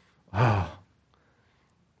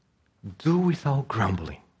 Do without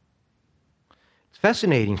grumbling. It's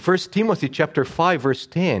fascinating. 1 Timothy chapter 5, verse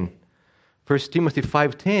 10. 1 Timothy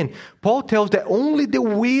 5:10. Paul tells that only the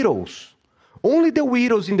widows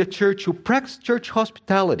in the church who practice church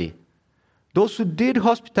hospitality, those who did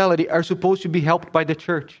hospitality, are supposed to be helped by the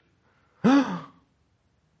church.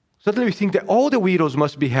 Suddenly we think that all the widows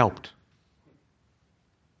must be helped.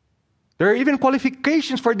 There are even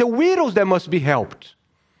qualifications for the widows that must be helped.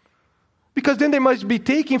 Because then they must be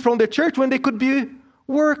taken from the church when they could be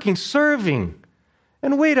working, serving.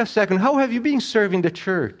 And wait a second, how have you been serving the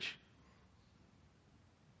church?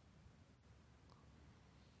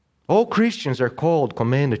 All Christians are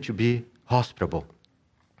commanded to be hospitable.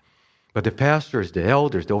 But the pastors, the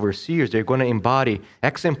elders, the overseers, they're going to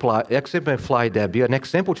exemplify that, be an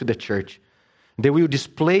example to the church. They will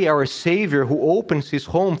display our Savior who opens his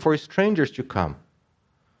home for strangers to come.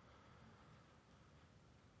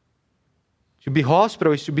 To be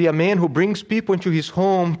hospitable is to be a man who brings people into his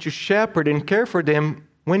home to shepherd and care for them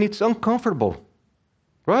when it's uncomfortable.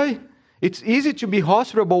 Right? It's easy to be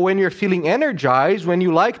hospitable when you're feeling energized, when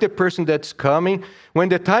you like the person that's coming, when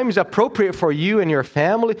the time is appropriate for you and your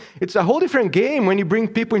family. It's a whole different game when you bring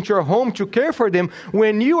people into your home to care for them.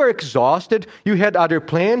 When you are exhausted, you had other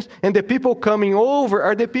plans, and the people coming over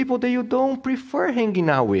are the people that you don't prefer hanging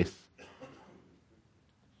out with.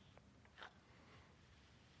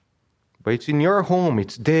 But it's in your home,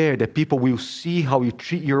 it's there that people will see how you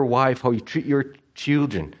treat your wife, how you treat your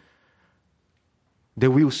children. They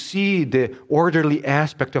will see the orderly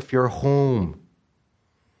aspect of your home.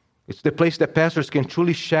 It's the place that pastors can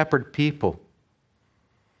truly shepherd people,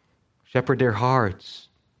 shepherd their hearts.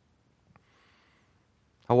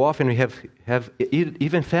 How often we have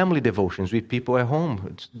even family devotions with people at home.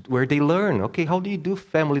 It's where they learn, okay, how do you do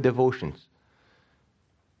family devotions?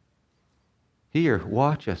 Here,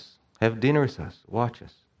 watch us. Have dinner with us. Watch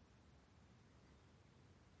us.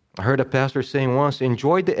 I heard a pastor saying once,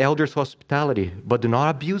 enjoy the elders' hospitality, but do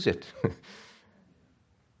not abuse it.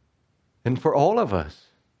 And for all of us,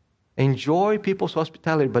 enjoy people's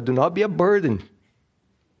hospitality, but do not be a burden.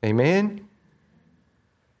 Amen?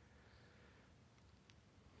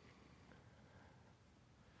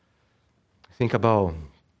 Think about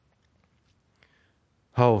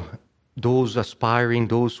how those aspiring,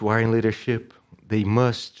 those who are in leadership, they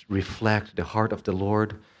must reflect the heart of the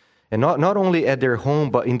Lord. And not only at their home,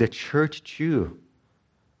 but in the church too.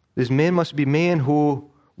 These men must be men who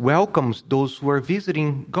welcomes those who are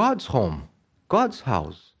visiting God's home, God's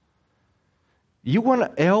house. You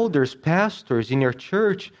want elders, pastors in your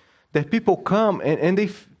church that people come and they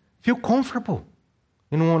feel comfortable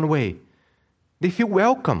in one way. They feel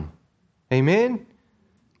welcome. Amen?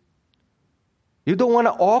 You don't want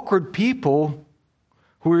awkward people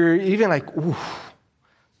who are even like, ooh,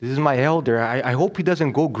 this is my elder. I hope he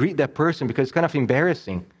doesn't go greet that person because it's kind of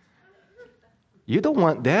embarrassing. You don't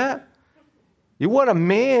want that. You want a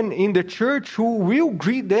man in the church who will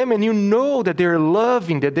greet them and you know that they're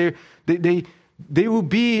loving, that they will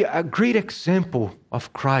be a great example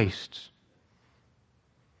of Christ.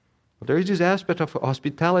 But there is this aspect of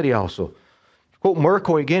hospitality also. Quote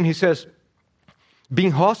Merkel again, he says,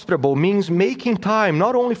 being hospitable means making time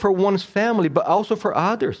not only for one's family, but also for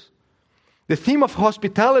others. The theme of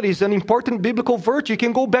hospitality is an important biblical virtue. You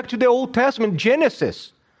can go back to the Old Testament,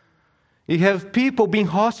 Genesis. You have people being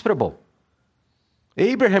hospitable.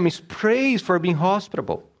 Abraham is praised for being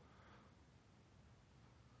hospitable.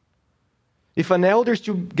 If an elder is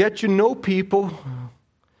to get to know people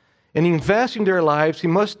and invest in their lives, he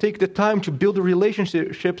must take the time to build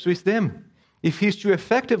relationships with them. If he's to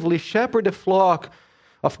effectively shepherd the flock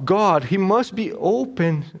of God, he must be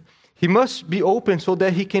open. He must be open so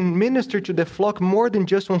that he can minister to the flock more than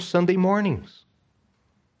just on Sunday mornings.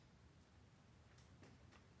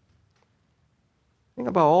 Think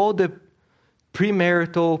about all the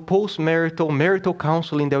premarital, postmarital, marital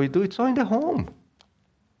counseling that we do. It's all in the home.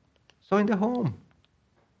 It's all in the home.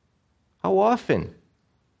 How often?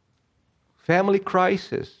 Family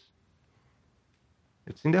crisis.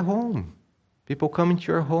 It's in the home. People come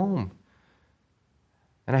into your home.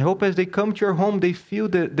 And I hope as they come to your home, they feel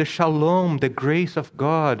the shalom, the grace of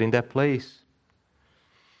God in that place.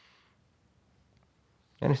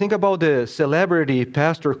 And think about the celebrity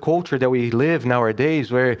pastor culture that we live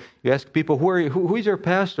nowadays, where you ask people, who is your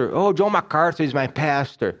pastor? Oh, John MacArthur is my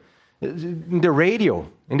pastor. In the radio,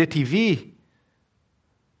 in the TV.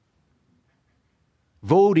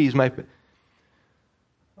 Vody is my...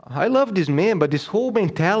 I love this man, but this whole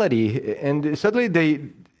mentality, and suddenly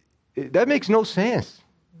that makes no sense.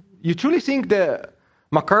 You truly think that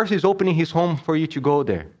MacArthur is opening his home for you to go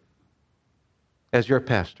there as your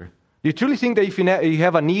pastor? You truly think that if you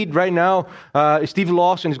have a need right now, Steve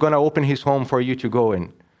Lawson is going to open his home for you to go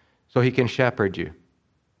in so he can shepherd you?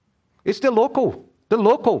 It's the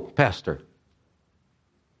local pastor.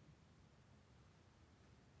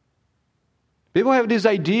 People have this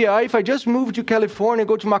idea, if I just move to California and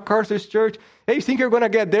go to MacArthur's church, hey, you think you're going to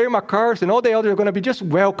get there, MacArthur, and all the elders are going to be just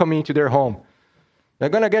welcoming to their home. They're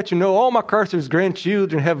going to get to know all MacArthur's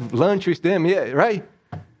grandchildren, have lunch with them, yeah, right?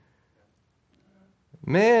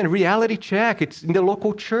 Man, reality check, it's in the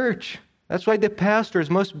local church. That's why the pastors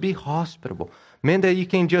must be hospitable. Men that you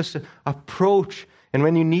can just approach, and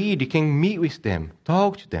when you need, you can meet with them,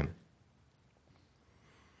 talk to them.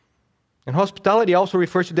 And hospitality also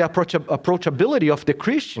refers to the approachability of the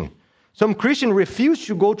Christian. Some Christians refuse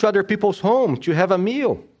to go to other people's homes to have a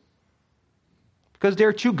meal because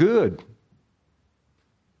they're too good.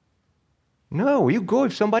 No, you go.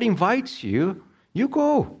 If somebody invites you, you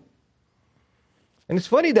go. And it's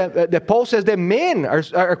funny that Paul says that men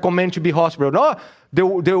are commanded to be hospitable, not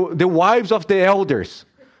the wives of the elders.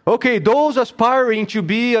 Okay, those aspiring to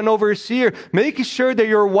be an overseer, make sure that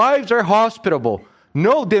your wives are hospitable.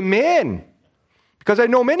 No, the men. Because I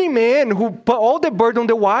know many men who put all the burden on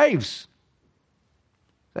the wives.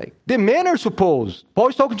 Like, the men are supposed. Paul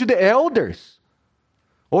is talking to the elders.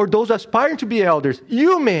 Or those aspiring to be elders.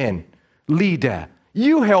 You men, lead that.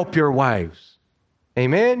 You help your wives.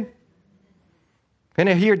 Amen? Can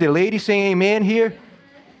I hear the ladies saying amen here?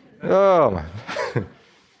 Oh.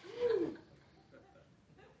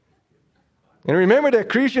 And remember that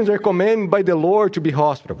Christians are commanded by the Lord to be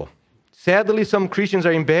hospitable. Sadly, some Christians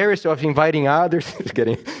are embarrassed of inviting others. Just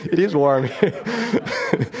kidding. It is warm.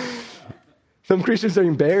 Some Christians are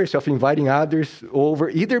embarrassed of inviting others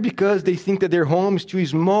over, either because they think that their home is too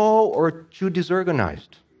small or too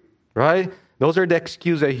disorganized, right? Those are the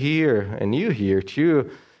excuses I hear, and you hear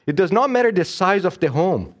too. It does not matter the size of the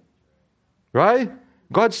home, right?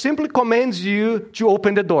 God simply commands you to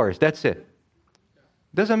open the doors. That's it.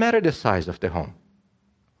 Doesn't matter the size of the home.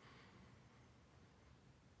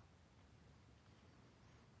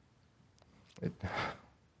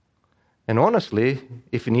 And honestly,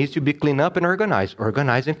 if it needs to be cleaned up and organized,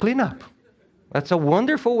 organize and clean up. That's a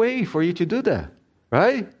wonderful way for you to do that,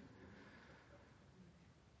 right?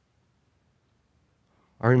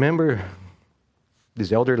 I remember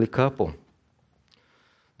this elderly couple.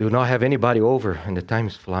 They would not have anybody over, and the time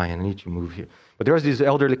is flying. I need to move here. But there was this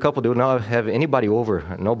elderly couple. They would not have anybody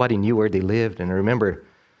over. Nobody knew where they lived. And I remember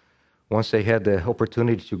once they had the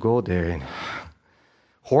opportunity to go there, and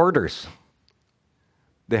hoarders.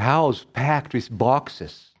 The house packed with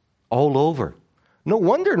boxes all over. No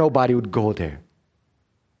wonder nobody would go there.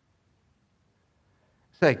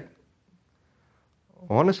 It's like,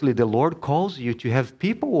 honestly, the Lord calls you to have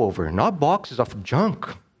people over, not boxes of junk,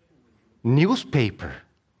 newspaper,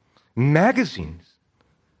 magazines,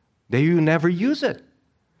 that you never use it.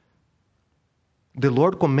 The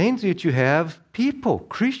Lord commands you to have people,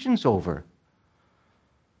 Christians over.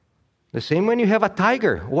 The same when you have a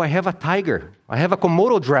tiger. Oh, I have a tiger. I have a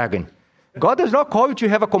Komodo dragon. God does not call you to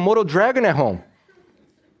have a Komodo dragon at home.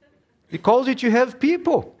 He calls you to have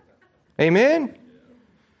people. Amen?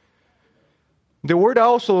 The word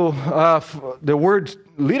also, the word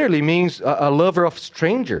literally means a lover of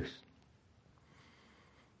strangers.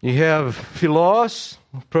 You have philos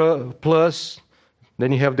plus,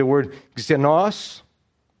 then you have the word xenos,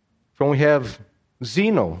 from we have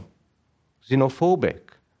xenophobic.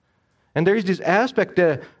 And there is this aspect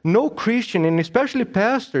that no Christian, and especially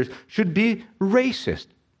pastors, should be racist.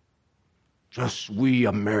 Just we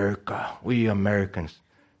Americans.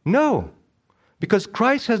 No, because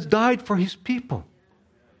Christ has died for his people.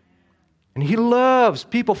 And he loves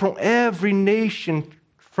people from every nation,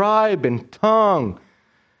 tribe, and tongue.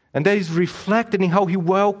 And that is reflected in how he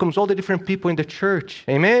welcomes all the different people in the church.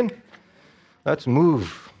 Amen? Let's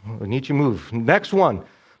move. We need to move. Next one.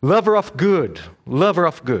 Lover of good. Lover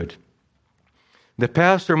of good. The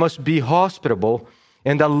pastor must be hospitable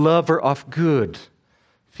and a lover of good.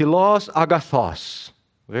 Philos agathos.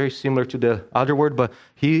 Very similar to the other word, but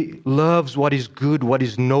he loves what is good, what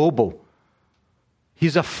is noble.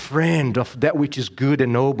 He's a friend of that which is good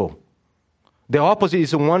and noble. The opposite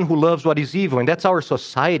is the one who loves what is evil, and that's our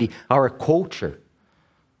society, our culture.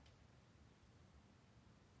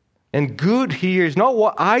 And good here is not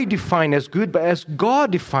what I define as good, but as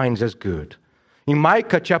God defines as good. In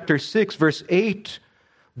Micah chapter 6, verse 8,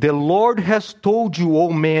 the Lord has told you, O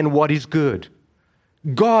man, what is good.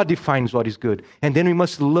 God defines what is good. And then we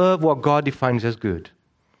must love what God defines as good.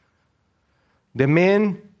 The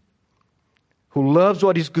man who loves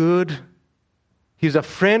what is good, he's a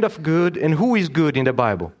friend of good. And who is good in the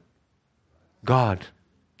Bible? God.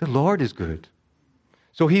 The Lord is good.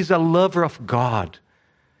 So he's a lover of God.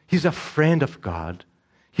 He's a friend of God.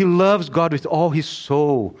 He loves God with all his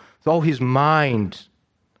soul, with all his mind.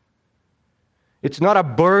 It's not a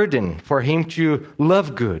burden for him to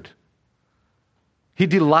love good. He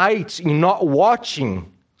delights in not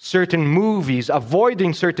watching certain movies,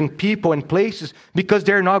 avoiding certain people and places because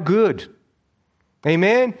they're not good.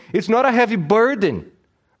 Amen? It's not a heavy burden.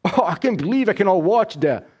 Oh, I can't believe I cannot watch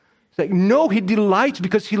that. It's like, no, he delights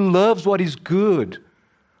because he loves what is good.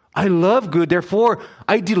 I love good, therefore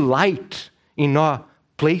I delight in not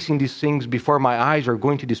placing these things before my eyes or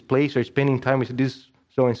going to this place or spending time with this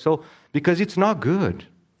so-and-so because it's not good.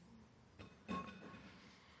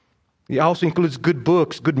 It also includes good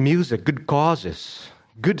books, good music, good causes,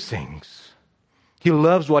 good things. He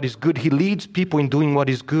loves what is good. He leads people in doing what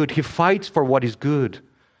is good. He fights for what is good.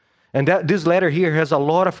 And this letter here has a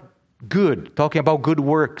lot of good, talking about good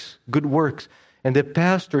works, good works. And the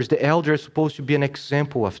pastors, the elders, are supposed to be an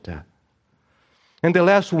example of that. And the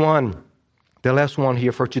last one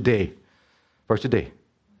here for today,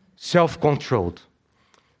 self-controlled.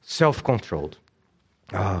 Self-controlled.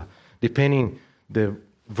 Depending the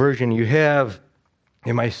version you have,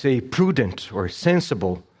 you might say prudent or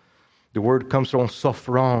sensible. The word comes from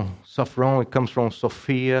sophron. Sophron, it comes from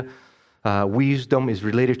Sophia. Wisdom is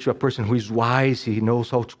related to a person who is wise. He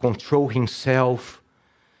knows how to control himself.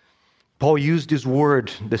 Paul used this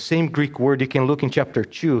word, the same Greek word. You can look in chapter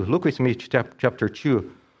 2. Look with me to chapter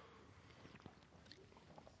 2.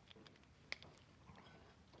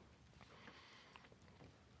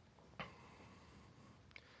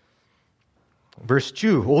 Verse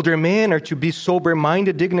 2, older men are to be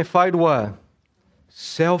sober-minded, dignified what?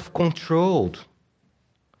 Self-controlled.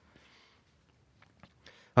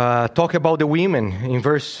 Talk about the women in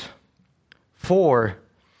verse 4.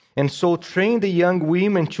 And so train the young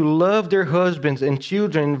women to love their husbands and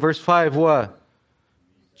children. In verse 5, what?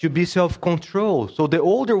 To be self-controlled. So the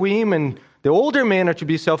older women, the older men are to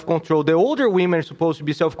be self-controlled. The older women are supposed to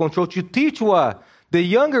be self-controlled. To teach what? The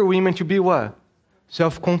younger women to be what?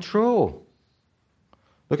 Self-control.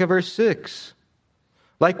 Look at verse 6.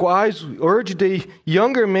 Likewise, urge the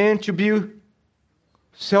younger men to be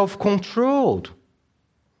self-controlled.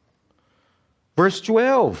 Verse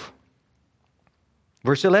 12.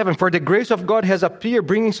 Verse 11, for the grace of God has appeared,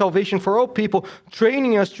 bringing salvation for all people,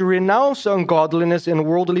 training us to renounce ungodliness and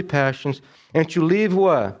worldly passions, and to live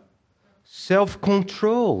what?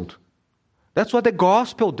 Self-controlled. That's what the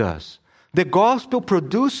gospel does. The gospel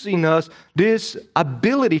produces in us this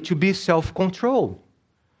ability to be self-controlled,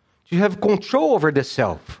 to have control over the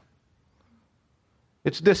self.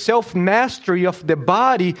 It's the self-mastery of the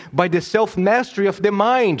body by the self-mastery of the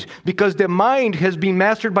mind, because the mind has been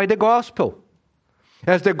mastered by the gospel.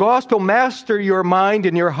 As the gospel masters your mind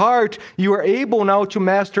and your heart, you are able now to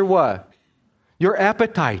master what? Your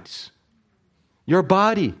appetites, your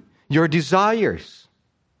body, your desires.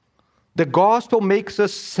 The gospel makes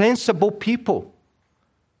us sensible people.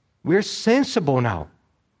 We're sensible now.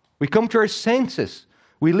 We come to our senses.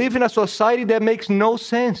 We live in a society that makes no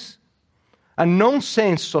sense. A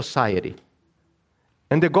nonsense society.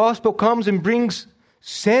 And the gospel comes and brings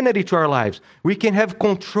sanity to our lives. We can have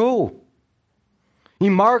control.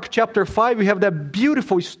 In Mark chapter 5, we have that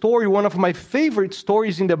beautiful story, one of my favorite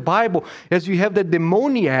stories in the Bible, as we have the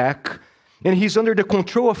demoniac, and he's under the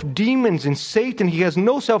control of demons and Satan. He has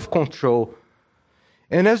no self-control.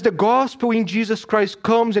 And as the gospel in Jesus Christ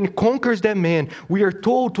comes and conquers that man, we are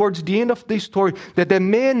told towards the end of the story that the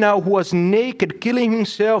man now who was naked, killing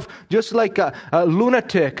himself, just like a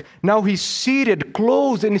lunatic, now he's seated,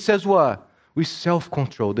 clothed, and he says what? With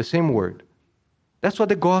self-control, the same word. That's what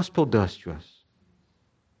the gospel does to us.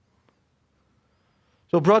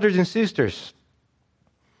 So, brothers and sisters,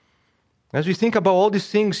 as we think about all these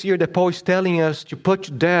things here that Paul is telling us to put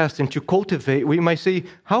to death and to cultivate, we might say,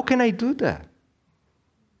 how can I do that?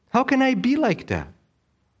 How can I be like that?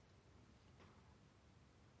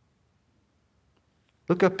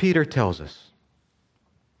 Look what Peter tells us.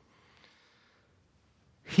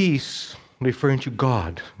 He's referring to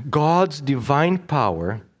God. God's divine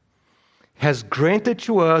power has granted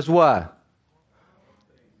to us what?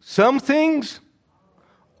 Some things,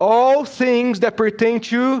 all things that pertain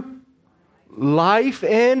to life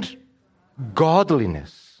and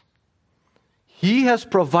godliness. He has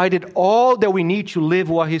provided all that we need to live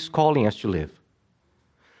what He's calling us to live.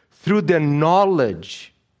 Through the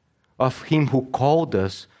knowledge of Him who called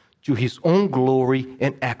us to His own glory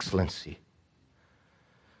and excellency.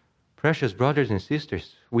 Precious brothers and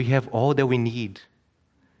sisters, we have all that we need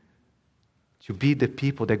to be the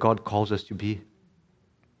people that God calls us to be.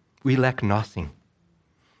 We lack nothing.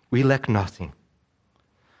 We lack nothing.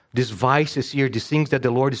 These vices here, these things that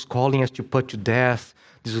the Lord is calling us to put to death,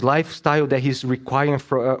 this lifestyle that He's requiring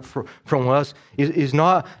from us is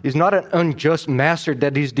not an unjust master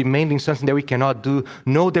that is demanding something that we cannot do.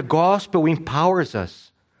 No, the gospel empowers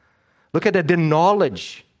us. Look at that, the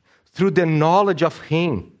knowledge, through the knowledge of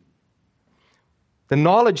Him. The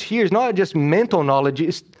knowledge here is not just mental knowledge,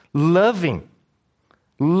 it's loving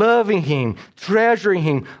Him, treasuring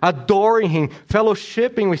Him, adoring Him,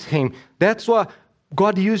 fellowshipping with Him. That's what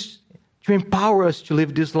God used to empower us to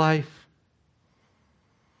live this life.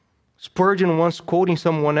 Spurgeon once quoting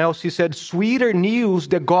someone else, he said, "Sweeter news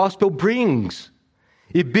the gospel brings.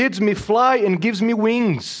 It bids me fly and gives me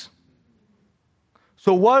wings."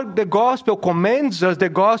 So what the gospel commands us, the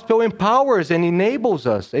gospel empowers and enables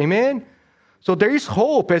us. Amen? So there is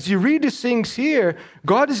hope. As you read these things here,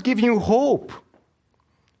 God is giving you hope.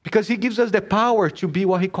 Because He gives us the power to be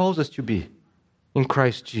what He calls us to be in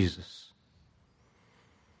Christ Jesus.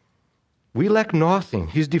 We lack nothing.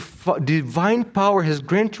 His divine power has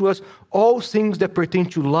granted to us all things that pertain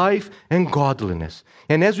to life and godliness.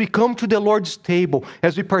 And as we come to the Lord's table,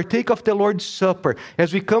 as we partake of the Lord's Supper,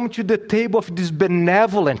 as we come to the table of this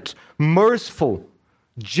benevolent, merciful,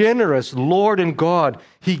 generous Lord and God,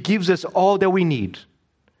 He gives us all that we need.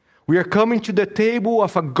 We are coming to the table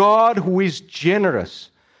of a God who is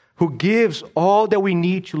generous, who gives all that we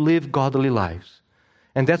need to live godly lives.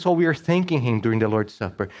 And that's what we are thanking Him during the Lord's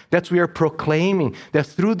Supper. That's what we are proclaiming, that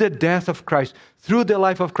through the death of Christ, through the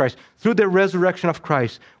life of Christ, through the resurrection of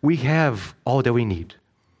Christ, we have all that we need.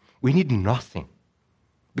 We need nothing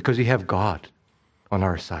because we have God on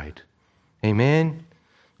our side. Amen.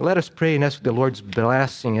 Let us pray and ask the Lord's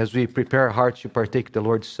blessing as we prepare our hearts to partake the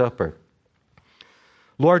Lord's Supper.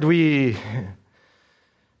 Lord, we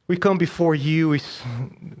come before you with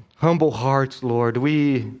humble hearts, Lord.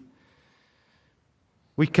 We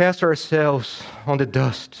cast ourselves on the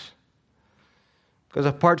dust. Because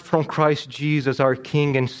apart from Christ Jesus, our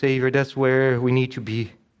King and Savior, that's where we need to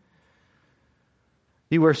be.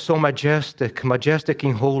 You are so majestic, majestic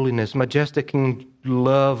in holiness, majestic in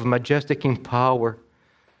love, majestic in power.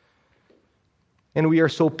 And we are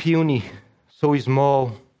so puny, so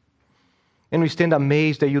small. And we stand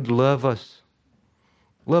amazed that you'd love us.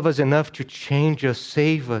 Love us enough to change us,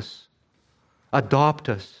 save us, adopt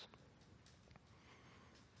us,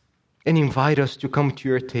 and invite us to come to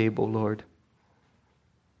your table, Lord.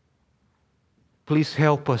 Please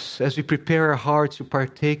help us as we prepare our hearts to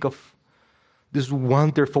partake of this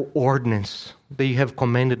wonderful ordinance that you have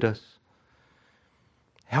commanded us.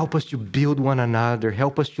 Help us to build one another.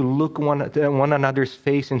 Help us to look one another's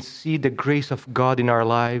face and see the grace of God in our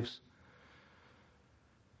lives.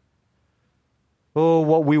 Oh,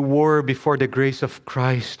 what we were before the grace of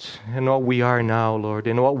Christ and what we are now, Lord,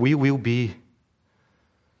 and what we will be.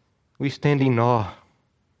 We stand in awe.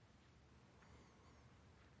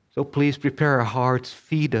 So please prepare our hearts,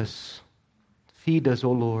 feed us,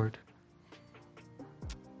 O Lord,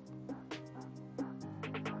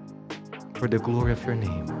 for the glory of your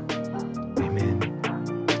name. Amen.